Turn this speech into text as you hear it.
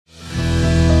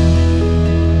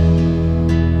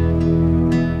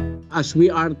as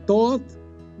we are taught,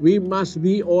 we must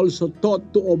be also taught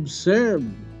to observe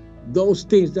those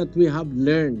things that we have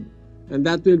learned. And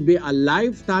that will be a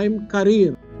lifetime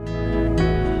career.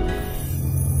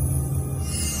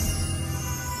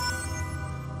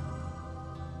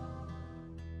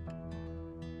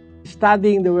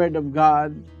 Studying the Word of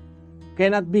God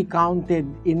cannot be counted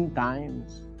in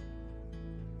times.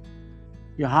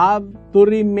 You have to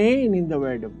remain in the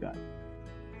Word of God.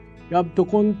 You have to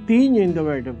continue in the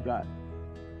Word of God.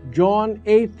 John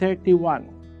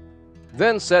 8:31.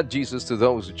 Then said Jesus to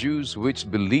those Jews which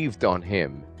believed on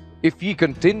him, If ye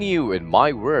continue in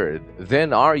my word,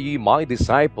 then are ye my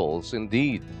disciples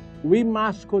indeed. We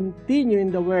must continue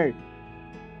in the Word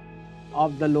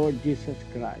of the Lord Jesus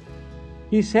Christ.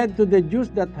 He said to the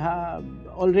Jews that have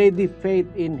already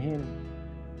faith in Him,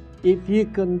 If ye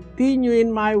continue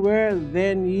in my word,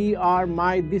 then ye are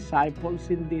my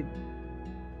disciples indeed.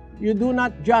 You do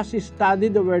not just study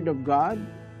the Word of God,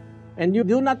 and you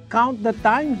do not count the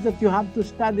times that you have to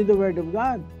study the Word of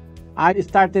God. I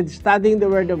started studying the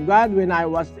Word of God when I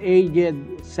was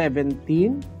aged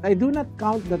 17. I do not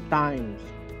count the times.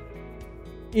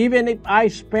 Even if I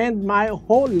spend my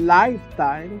whole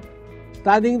lifetime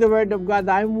studying the Word of God,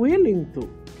 I'm willing to.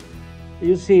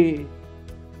 You see,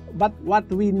 but what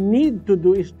we need to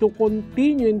do is to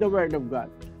continue in the Word of God.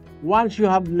 Once you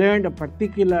have learned a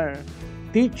particular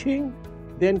teaching,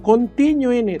 then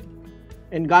continue in it.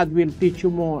 And God will teach you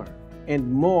more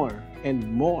and more and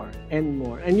more and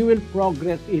more. And you will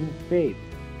progress in faith.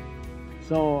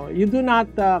 So you do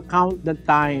not count the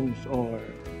times, or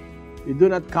you do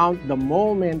not count the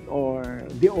moment or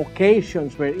the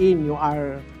occasions wherein you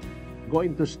are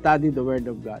going to study the Word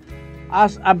of God.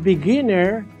 As a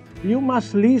beginner, you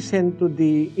must listen to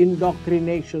the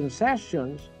indoctrination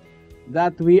sessions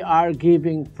that we are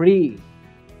giving free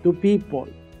to people.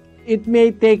 It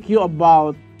may take you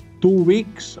about 2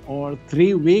 weeks or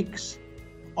 3 weeks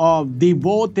of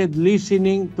devoted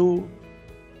listening to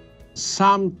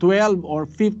some 12 or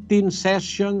 15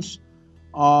 sessions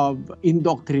of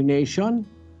indoctrination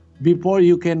before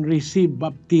you can receive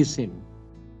baptism.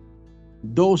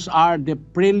 Those are the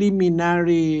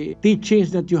preliminary teachings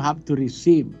that you have to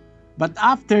receive. But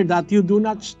after that, you do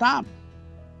not stop.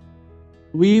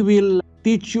 We will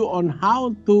teach you on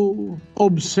how to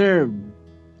observe,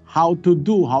 how to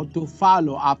do, how to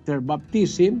follow after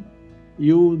baptism.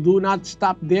 You do not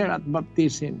stop there at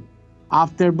baptism.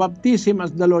 After baptism,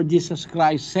 as the Lord Jesus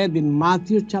Christ said in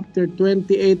Matthew chapter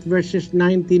 28, verses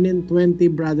 19 and 20,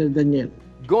 Brother Daniel.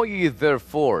 Go ye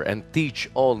therefore and teach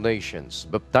all nations,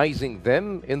 baptizing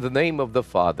them in the name of the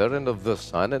Father and of the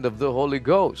Son and of the Holy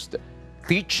Ghost,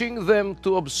 teaching them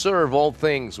to observe all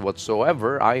things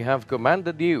whatsoever I have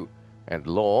commanded you. And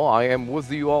lo, I am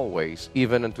with you always,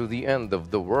 even unto the end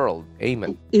of the world.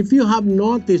 Amen. If you have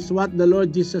noticed what the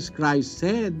Lord Jesus Christ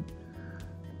said,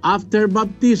 after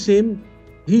baptism,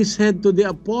 He said to the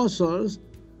apostles,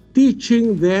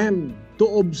 teaching them to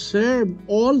observe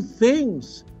all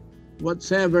things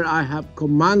whatsoever I have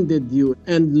commanded you.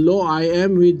 And lo, I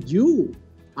am with you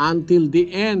until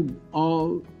the end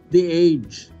of the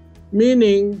age.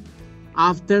 Meaning,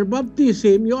 after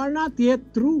baptism, you are not yet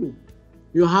through.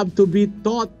 You have to be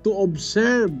taught to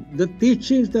observe the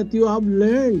teachings that you have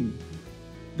learned,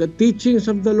 the teachings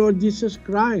of the Lord Jesus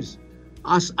Christ.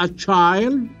 As a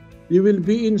child, you will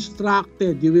be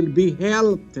instructed, you will be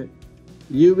helped,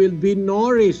 you will be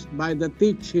nourished by the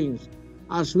teachings.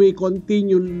 As we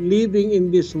continue living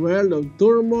in this world of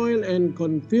turmoil and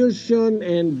confusion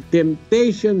and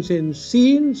temptations and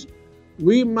sins,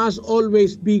 we must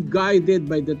always be guided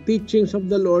by the teachings of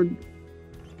the Lord,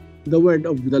 the Word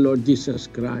of the Lord Jesus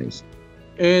Christ.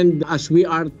 And as we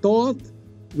are taught,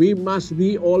 we must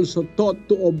be also taught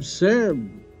to observe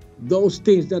those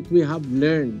things that we have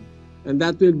learned. And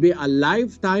that will be a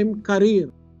lifetime career.